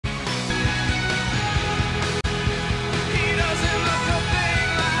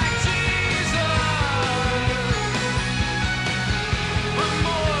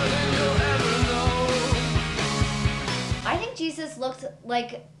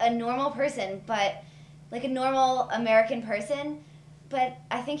like a normal person, but like a normal American person, but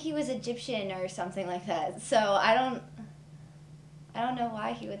I think he was Egyptian or something like that. So I don't know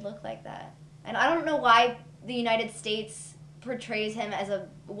why he would look like that. And I don't know why the United States portrays him as a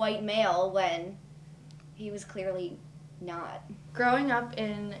white male when he was clearly not. Growing up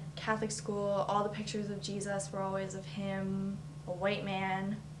in Catholic school, all the pictures of Jesus were always of him, a white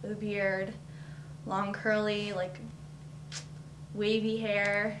man with a beard, long curly, like wavy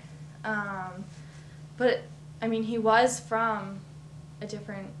hair. But I mean, he was from a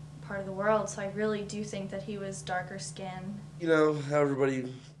different part of the world, so I really do think that he was darker skinned. You know, how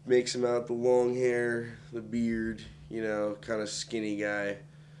everybody makes him out, the long hair, the beard, you know, kind of skinny guy,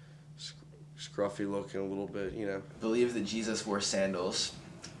 scruffy looking a little bit, you know. I believe that Jesus wore sandals,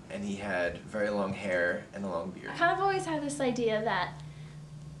 and he had very long hair and a long beard. I kind of always had this idea that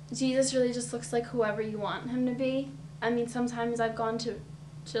Jesus really just looks like whoever you want him to be. I mean, sometimes I've gone to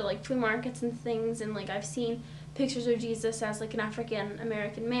like flea markets and things, and like I've seen pictures of Jesus as like an African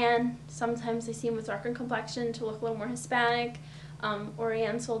American man. Sometimes I see him with darker complexion to look a little more Hispanic,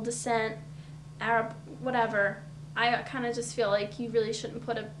 Oriental descent, Arab, whatever. I kind of just feel like you really shouldn't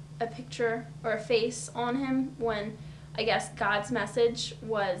put a picture or a face on him when I guess God's message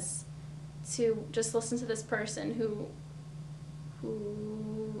was to just listen to this person who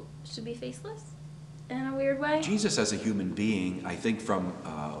should be faceless in a weird way. Jesus as a human being, I think from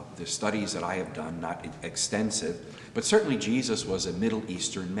the studies that I have done, not extensive, but certainly Jesus was a Middle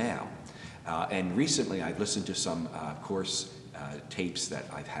Eastern male. And recently I've listened to some course tapes that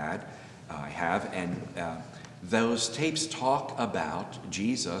I have, and those tapes talk about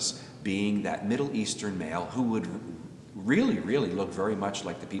Jesus being that Middle Eastern male who would really look very much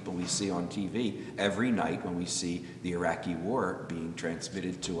like the people we see on TV every night when we see the Iraqi war being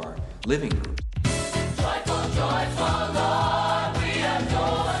transmitted to our living room. Joyful, joyful Lord, we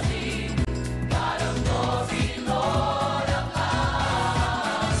adore thee, God of glory, Lord of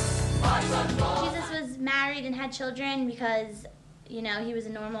power. Jesus was married and had children because, you know, he was a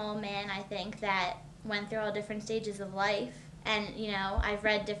normal man, I think, that went through all different stages of life. And, you know, I've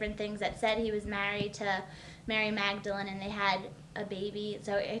read different things that said he was married to Mary Magdalene and they had a baby,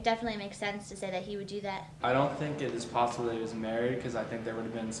 so it definitely makes sense to say that he would do that. I don't think it is possible that he was married because I think there would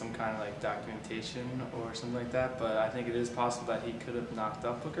have been some kind of like documentation or something like that, but I think it is possible that he could have knocked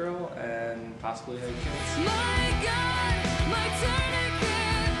up a girl and possibly had kids. My God, my tourniquet,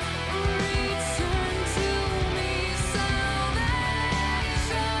 return to me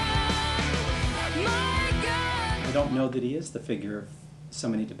salvation. My God. I don't know that he is the figure of so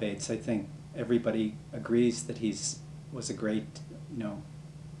many debates. I think everybody agrees that was a great, you know,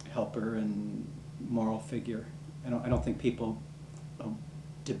 helper and moral figure. I don't think people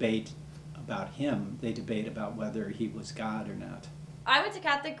debate about him. They debate about whether he was God or not. I went to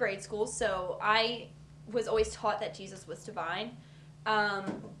Catholic grade school, so I was always taught that Jesus was divine.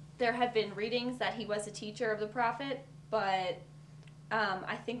 There have been readings that he was a teacher of the prophet, but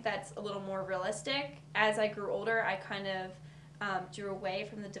I think that's a little more realistic. As I grew older, I kind of drew away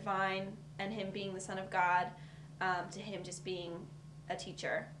from the divine and him being the Son of God to him just being a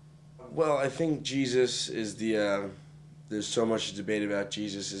teacher. Well, I think Jesus is there's so much debate about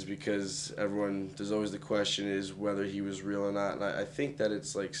Jesus is because there's always the question is whether he was real or not. And I think that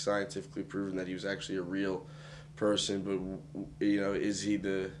it's like scientifically proven that he was actually a real person, but, you know, is he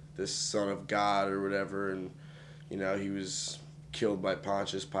the Son of God or whatever? And, you know, he was killed by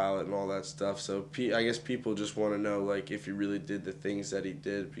Pontius Pilate and all that stuff. So I guess people just want to know, like, if he really did the things that he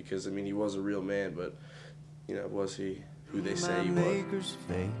did, because, I mean, he was a real man, but, you know, was he who they say he was? Maker's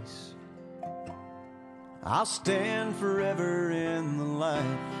face, I'll stand forever in the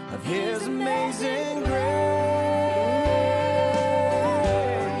light of his amazing grace.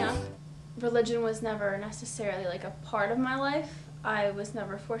 Religion was never necessarily like a part of my life. I was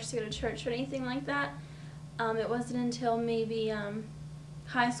never forced to go to church or anything like that. It wasn't until maybe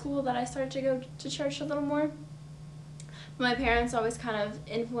high school that I started to go to church a little more. My parents always kind of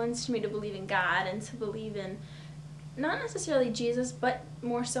influenced me to believe in God and to believe in not necessarily Jesus, but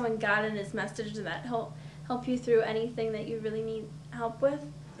more so in God and his message, and that he'll help you through anything that you really need help with.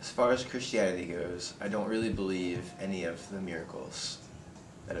 As far as Christianity goes, I don't really believe any of the miracles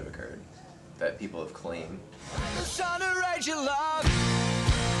that have occurred, that people have claimed. The Son of Rachel love, the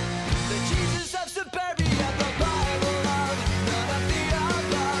Jesus of suburbia, the Bible love, none of the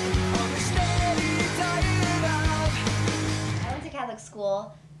above, only steady tired of. I went to Catholic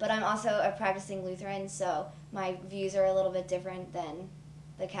school, but I'm also a practicing Lutheran, so my views are a little bit different than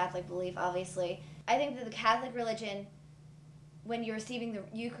the Catholic belief, obviously. I think that the Catholic religion, when you're receiving the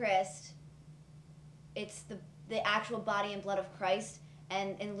Eucharist, it's the actual body and blood of Christ,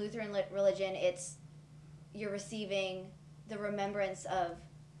 And in Lutheran religion, it's you're receiving the remembrance of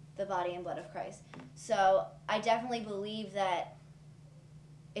the body and blood of Christ. So I definitely believe that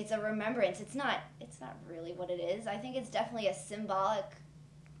it's a remembrance. It's not really what it is. I think it's definitely a symbolic.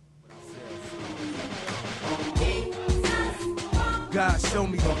 God show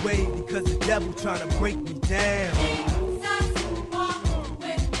me the way because the devil trying to break me down.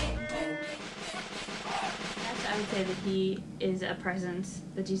 I would say that he is a presence,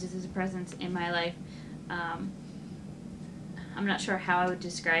 that Jesus is a presence in my life. I'm not sure how I would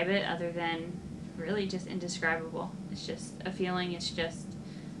describe it other than really just indescribable. It's just a feeling, it's just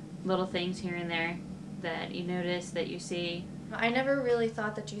little things here and there that you notice, that you see. I never really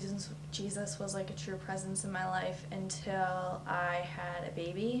thought that Jesus was like a true presence in my life until I had a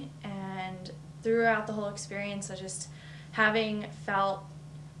baby, and throughout the whole experience of just having felt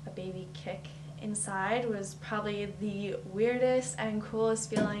a baby kick inside was probably the weirdest and coolest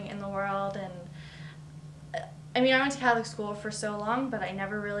feeling in the world. And I mean, I went to Catholic school for so long, but I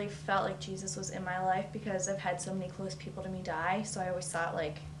never really felt like Jesus was in my life because I've had so many close people to me die, so I always thought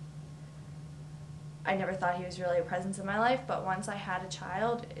like I never thought he was really a presence in my life, but once I had a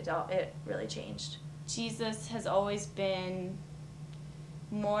child, it really changed. Jesus has always been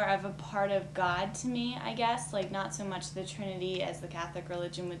more of a part of God to me, I guess. Like, not so much the Trinity as the Catholic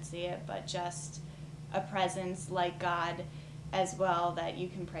religion would see it, but just a presence like God as well that you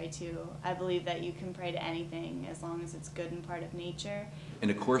can pray to. I believe that you can pray to anything as long as it's good and part of nature.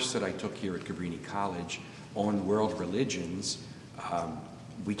 In a course that I took here at Cabrini College on world religions,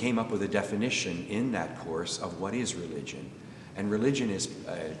 we came up with a definition in that course of what is religion. And religion is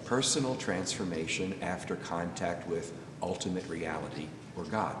a personal transformation after contact with ultimate reality, or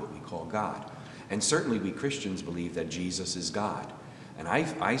God, what we call God. And certainly we Christians believe that Jesus is God. And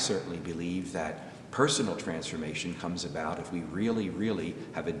I certainly believe that personal transformation comes about if we really, really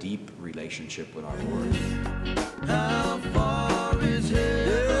have a deep relationship with our Lord. How far is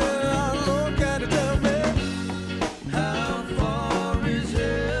heaven? Look at it, tell me. How far is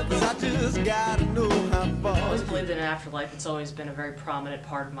heaven? I just gotta know how far. I've always believed in an afterlife. It's always been a very prominent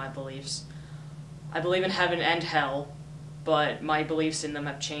part of my beliefs. I believe in heaven and hell, but my beliefs in them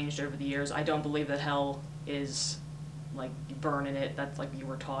have changed over the years. I don't believe that hell is like you burn in it. That's like you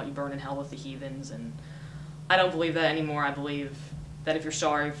were taught, you burn in hell with the heathens, and I don't believe that anymore. I believe that if you're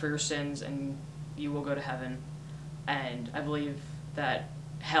sorry for your sins and you will go to heaven, and I believe that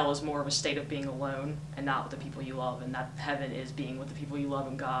hell is more of a state of being alone and not with the people you love, and that heaven is being with the people you love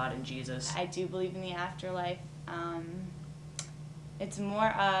and God and Jesus. I do believe in the afterlife. It's more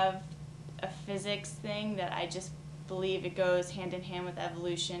of a physics thing that I just believe it goes hand in hand with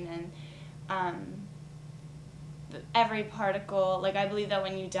evolution, and every particle, like I believe that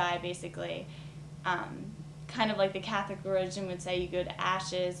when you die, basically, kind of like the Catholic religion would say, you go to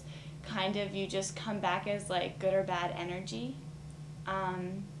ashes, kind of you just come back as like good or bad energy.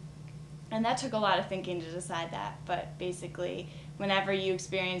 And that took a lot of thinking to decide that, but basically whenever you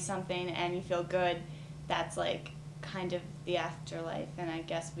experience something and you feel good, that's like kind of the afterlife, and I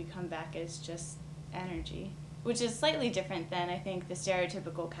guess we come back as just energy, which is slightly different than I think the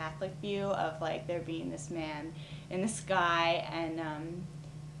stereotypical Catholic view of like there being this man in the sky and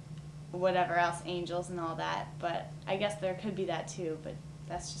whatever else, angels and all that, but I guess there could be that too, but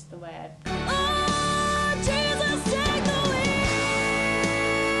that's just the way I've... Jesus, take the wheel.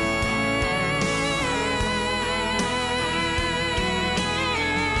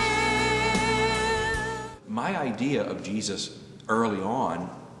 My idea of Jesus early on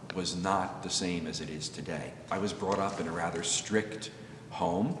was not the same as it is today. I was brought up in a rather strict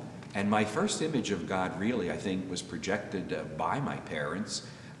home, and my first image of God really, I think, was projected by my parents,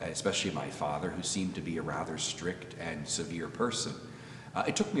 especially my father, who seemed to be a rather strict and severe person.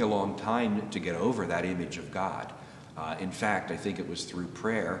 It took me a long time to get over that image of God. In fact, I think it was through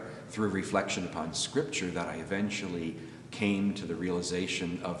prayer, through reflection upon Scripture, that I eventually came to the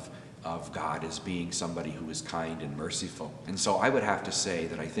realization of God as being somebody who is kind and merciful. And so I would have to say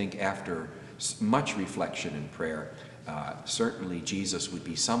that I think after much reflection and prayer, certainly Jesus would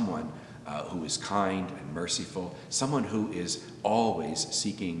be someone who is kind and merciful, someone who is always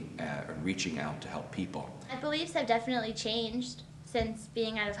seeking and reaching out to help people. My beliefs have definitely changed since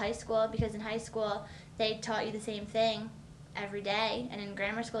being out of high school, because in high school they taught you the same thing every day, and in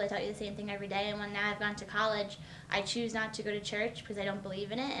grammar school they taught you the same thing every day, and when now I've gone to college, I choose not to go to church because I don't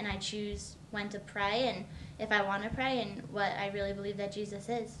believe in it, and I choose when to pray and if I want to pray and what I really believe that Jesus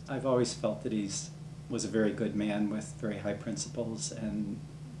is. I've always felt that was a very good man with very high principles and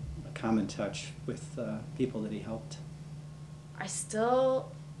a common touch with people that he helped. I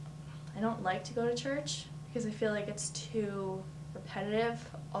don't like to go to church because I feel like it's too repetitive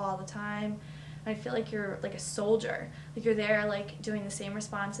all the time. And I feel like you're like a soldier. Like you're there like doing the same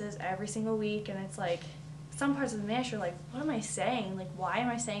responses every single week, and it's like some parts of the Mass you're like, what am I saying? Like, why am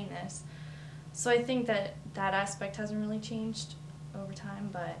I saying this? So I think that aspect hasn't really changed over time,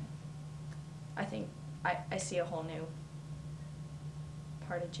 but I think I see a whole new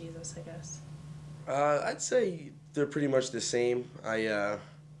part of Jesus, I guess. I'd say they're pretty much the same. I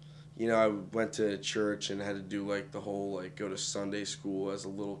went to church and had to do like the whole like go to Sunday school as a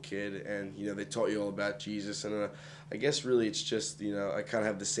little kid, and they taught you all about Jesus, and I guess really it's just I kind of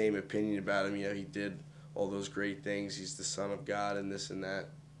have the same opinion about him. He did all those great things. He's the Son of God and this and that.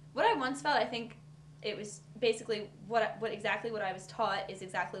 What I once felt, I think it was basically what exactly what I was taught is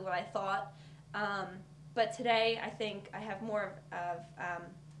exactly what I thought. But today, I think I have more of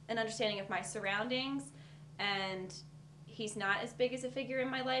an understanding of my surroundings, and he's not as big as a figure in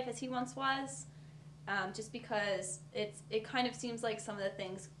my life as he once was, just because it kind of seems like some of the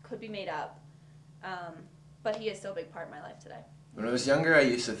things could be made up, but he is still a big part of my life today. When I was younger, I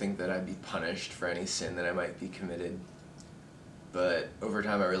used to think that I'd be punished for any sin that I might be committed, but over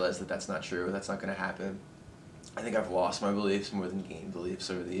time I realized that that's not true, that's not going to happen. I think I've lost my beliefs more than gained beliefs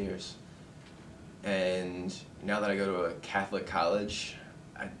over the years. And now that I go to a Catholic college,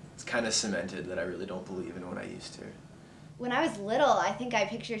 it's kind of cemented that I really don't believe in what I used to. When I was little, I think I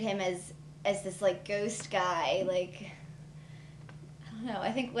pictured him as this like ghost guy. Like, I don't know.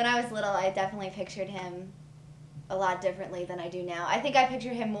 I think when I was little, I definitely pictured him a lot differently than I do now. I think I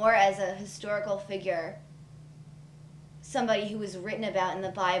pictured him more as a historical figure, somebody who was written about in the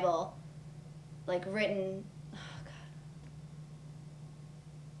Bible, like written.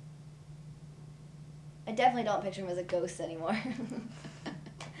 I definitely don't picture him as a ghost anymore.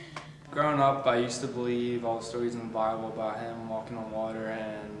 Growing up, I used to believe all the stories in the Bible about him walking on water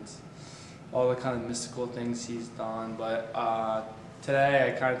and all the kind of mystical things he's done. But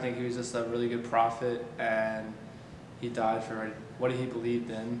today, I kind of think he was just a really good prophet, and he died for what he believed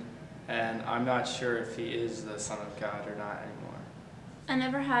in. And I'm not sure if he is the Son of God or not anymore. I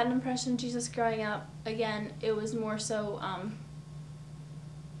never had an impression of Jesus growing up. Again, it was more so,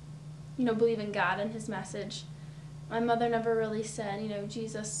 believe in God and his message. My mother never really said,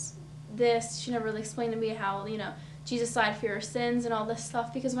 Jesus this. She never really explained to me how, Jesus died for your sins and all this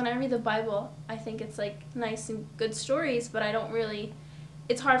stuff. Because when I read the Bible, I think it's like nice and good stories, but I don't really,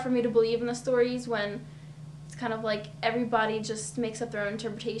 it's hard for me to believe in the stories when it's kind of like everybody just makes up their own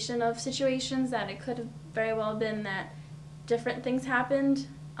interpretation of situations, that it could have very well been that different things happened,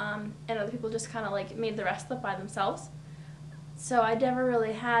 and other people just kind of like made the rest up by themselves. So I never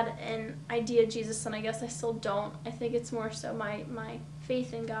really had an idea of Jesus, and I guess I still don't. I think it's more so my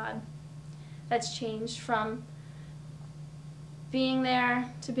faith in God that's changed from being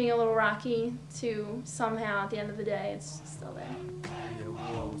there to being a little rocky to somehow at the end of the day it's still there. Yeah,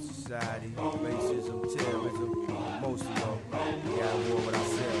 war with society, racism, terrorism, most of all, we got war with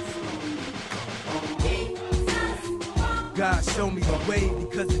ourselves. God show me the way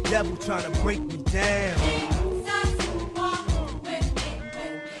because the devil trying to break me down.